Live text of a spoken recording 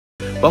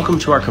Welcome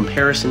to our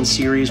comparison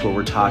series where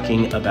we're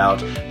talking about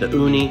the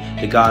Ooni,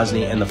 the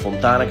Gozney, and the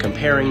Fontana,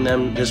 comparing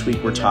them. This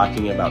week we're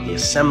talking about the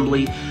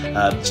assembly.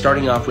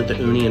 Starting off with the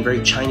Ooni in very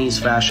Chinese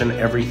fashion,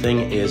 everything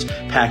is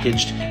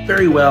packaged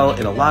very well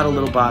in a lot of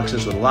little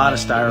boxes with a lot of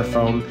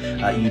styrofoam.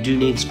 You do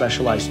need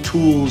specialized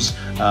tools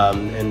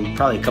and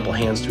probably a couple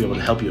hands to be able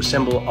to help you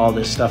assemble all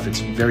this stuff. It's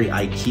very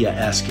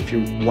IKEA-esque. If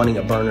you're wanting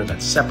a burner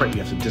that's separate,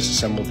 you have to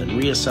disassemble then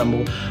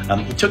reassemble.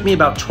 It took me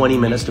about 20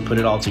 minutes to put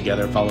it all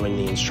together following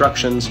the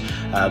instructions,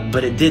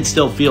 but it did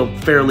still feel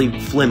fairly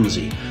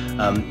flimsy.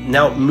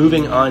 Now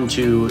moving on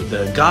to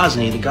the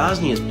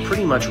Gozney is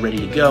pretty much ready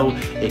to go.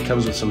 It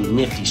comes with some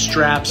nifty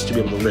straps to be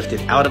able to lift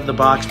it out of the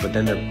box, but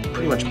then they're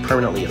pretty much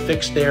permanently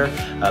affixed there.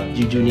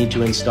 You do need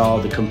to install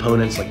the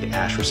components like the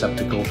ash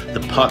receptacle,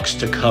 the pucks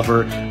to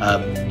cover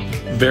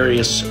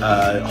various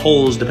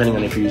holes depending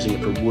on if you're using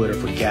it for wood or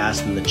for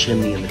gas, and the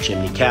chimney and the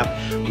chimney cap,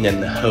 and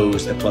then the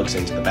hose that plugs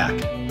into the back.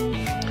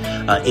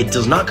 It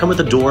does not come with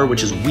a door,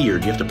 which is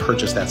weird. You have to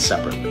purchase that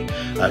separately.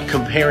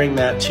 Comparing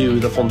that to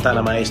the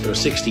Fontana Maestro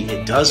 60,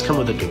 it does come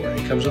with a door.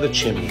 It comes with a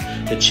chimney,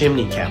 the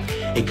chimney cap.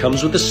 It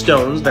comes with the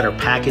stones that are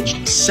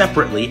packaged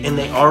separately, and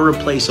they are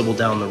replaceable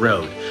down the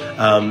road.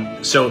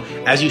 So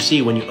as you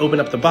see, when you open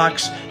up the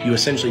box, you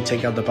essentially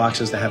take out the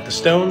boxes that have the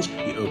stones,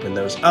 you open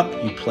those up,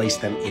 you place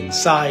them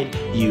inside,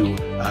 you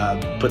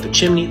put the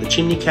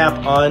chimney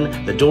cap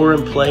on, the door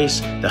in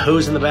place, the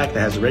hose in the back that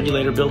has a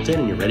regulator built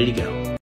in, and you're ready to go.